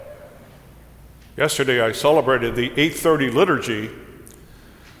Yesterday I celebrated the 8:30 liturgy,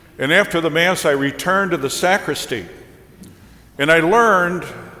 and after the Mass I returned to the sacristy, and I learned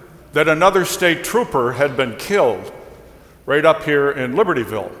that another state trooper had been killed right up here in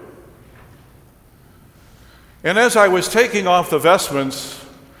Libertyville. And as I was taking off the vestments,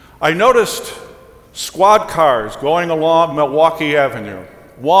 I noticed squad cars going along Milwaukee Avenue,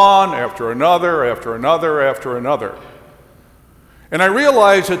 one after another, after another, after another. And I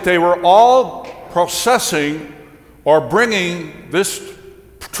realized that they were all processing or bringing this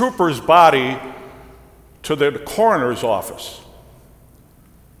trooper's body to the coroner's office.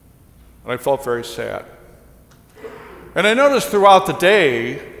 And I felt very sad. And I noticed throughout the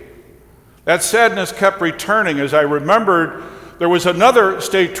day that sadness kept returning as I remembered there was another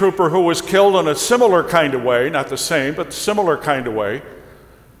state trooper who was killed in a similar kind of way, not the same, but similar kind of way,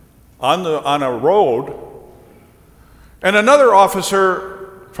 on a road. And another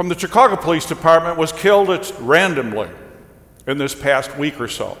officer from the Chicago Police Department was killed randomly in this past week or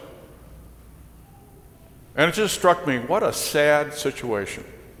so. And it just struck me, what a sad situation.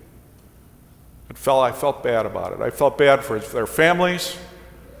 I felt bad about it. I felt bad for their families.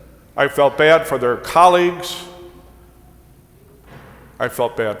 I felt bad for their colleagues. I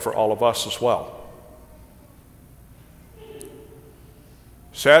felt bad for all of us as well.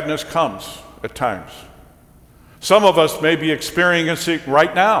 Sadness comes at times. Some of us may be experiencing it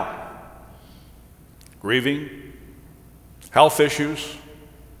right now. Grieving, health issues,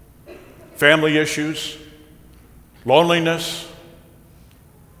 family issues, loneliness.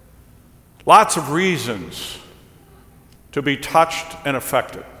 Lots of reasons to be touched and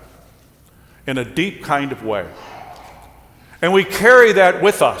affected in a deep kind of way. And we carry that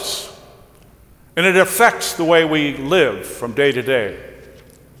with us, and it affects the way we live from day to day.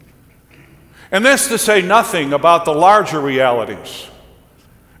 And that's to say nothing about the larger realities.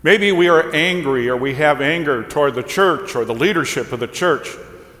 Maybe we are angry, or we have anger toward the church or the leadership of the church,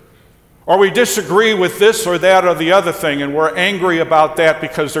 or we disagree with this or that or the other thing, and we're angry about that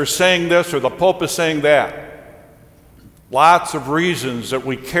because they're saying this or the Pope is saying that. Lots of reasons that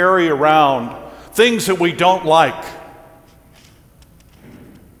we carry around, things that we don't like.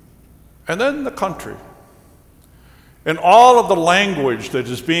 And then the country. And all of the language that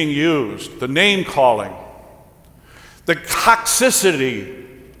is being used, the name calling, the toxicity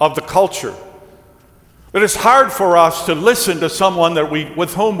of the culture, that it's hard for us to listen to someone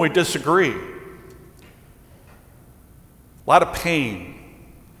with whom we disagree. A lot of pain,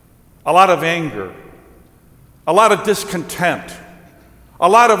 a lot of anger, a lot of discontent, a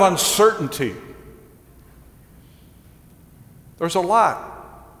lot of uncertainty. There's a lot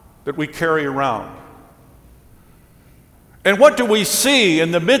that we carry around. And what do we see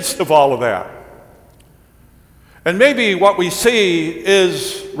in the midst of all of that? And maybe what we see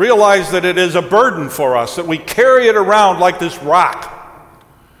is realize that it is a burden for us, that we carry it around like this rock,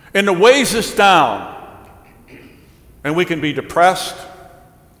 and it weighs us down. And we can be depressed.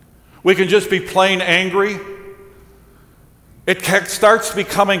 We can just be plain angry. It starts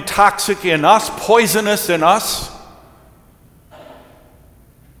becoming toxic in us, poisonous in us.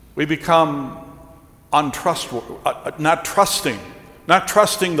 We become untrustworthy, not trusting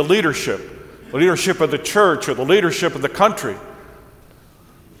the leadership of the church or the leadership of the country.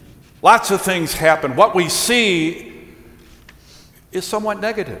 Lots of things happen. What we see is somewhat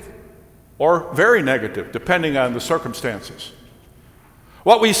negative or very negative, depending on the circumstances.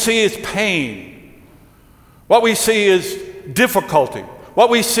 What we see is pain. What we see is difficulty. What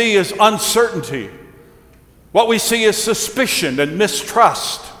we see is uncertainty. What we see is suspicion and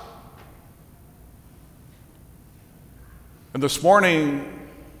mistrust. And this morning,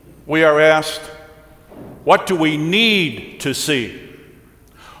 we are asked, what do we need to see?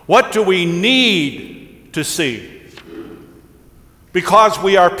 What do we need to see? Because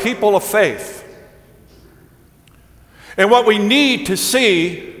we are people of faith. And what we need to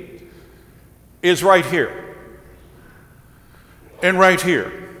see is right here. And right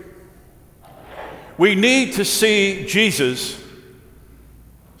here. We need to see Jesus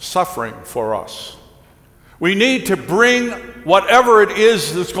suffering for us. We need to bring whatever it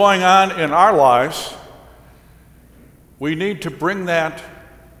is that's going on in our lives, we need to bring that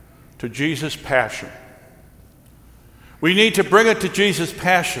to Jesus' passion. We need to bring it to Jesus'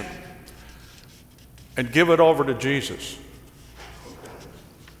 passion and give it over to Jesus.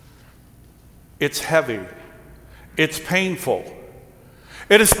 It's heavy. It's painful.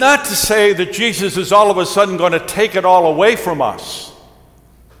 It is not to say that Jesus is all of a sudden going to take it all away from us.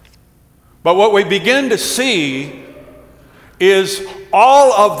 But what we begin to see is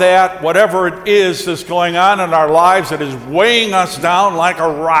all of that, whatever it is that's going on in our lives that is weighing us down like a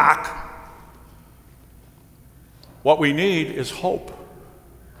rock, What we need is hope.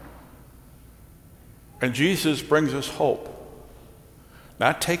 And Jesus brings us hope.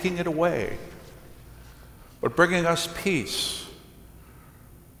 Not taking it away, but bringing us peace.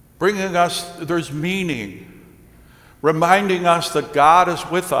 Bringing us, there's meaning. Reminding us that God is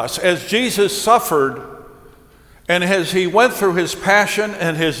with us. As Jesus suffered, and as he went through his passion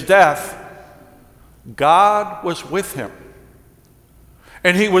and his death, God was with him.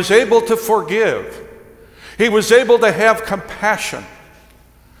 And he was able to forgive. He was able to have compassion.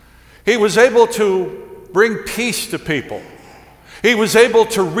 He was able to bring peace to people. He was able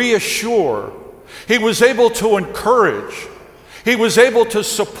to reassure. He was able to encourage. He was able to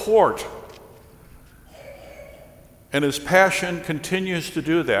support. And his passion continues to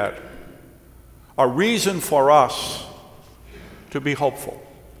do that. A reason for us to be hopeful.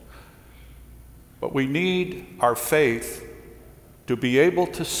 But we need our faith to be able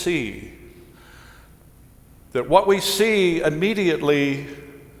to see that what we see immediately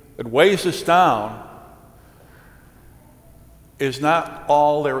that weighs us down is not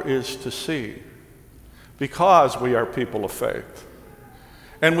all there is to see, because we are people of faith.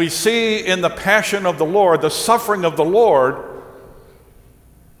 And we see in the passion of the Lord, the suffering of the Lord,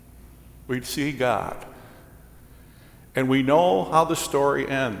 we see God. And we know how the story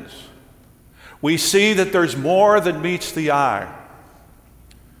ends. We see that there's more than meets the eye.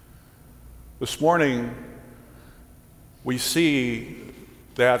 This morning, we see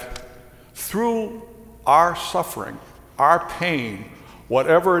that through our suffering, our pain,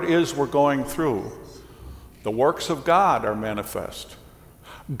 whatever it is we're going through, the works of God are manifest.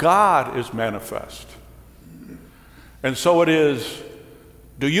 God is manifest. And so it is,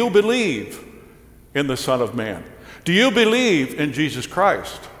 do you believe in the Son of Man? Do you believe in Jesus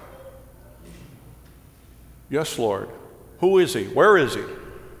Christ? Yes, Lord. Who is he? Where is he?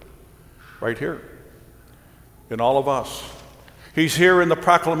 Right here. In all of us. He's here in the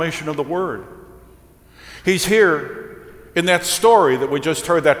proclamation of the Word. He's here in that story that we just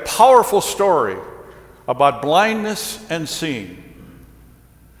heard, that powerful story about blindness and seeing.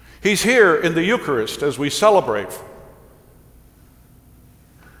 He's here in the Eucharist as we celebrate.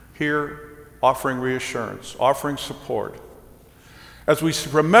 Here, offering reassurance, offering support. As we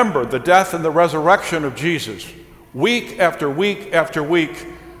remember the death and the resurrection of Jesus, week after week after week,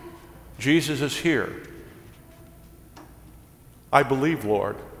 Jesus is here. I believe,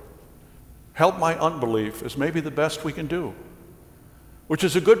 Lord. Help my unbelief is maybe the best we can do, which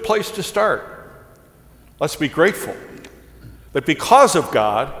is a good place to start. Let's be grateful that because of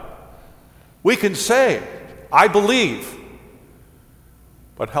God, we can say, I believe,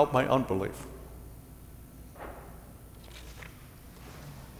 but help my unbelief.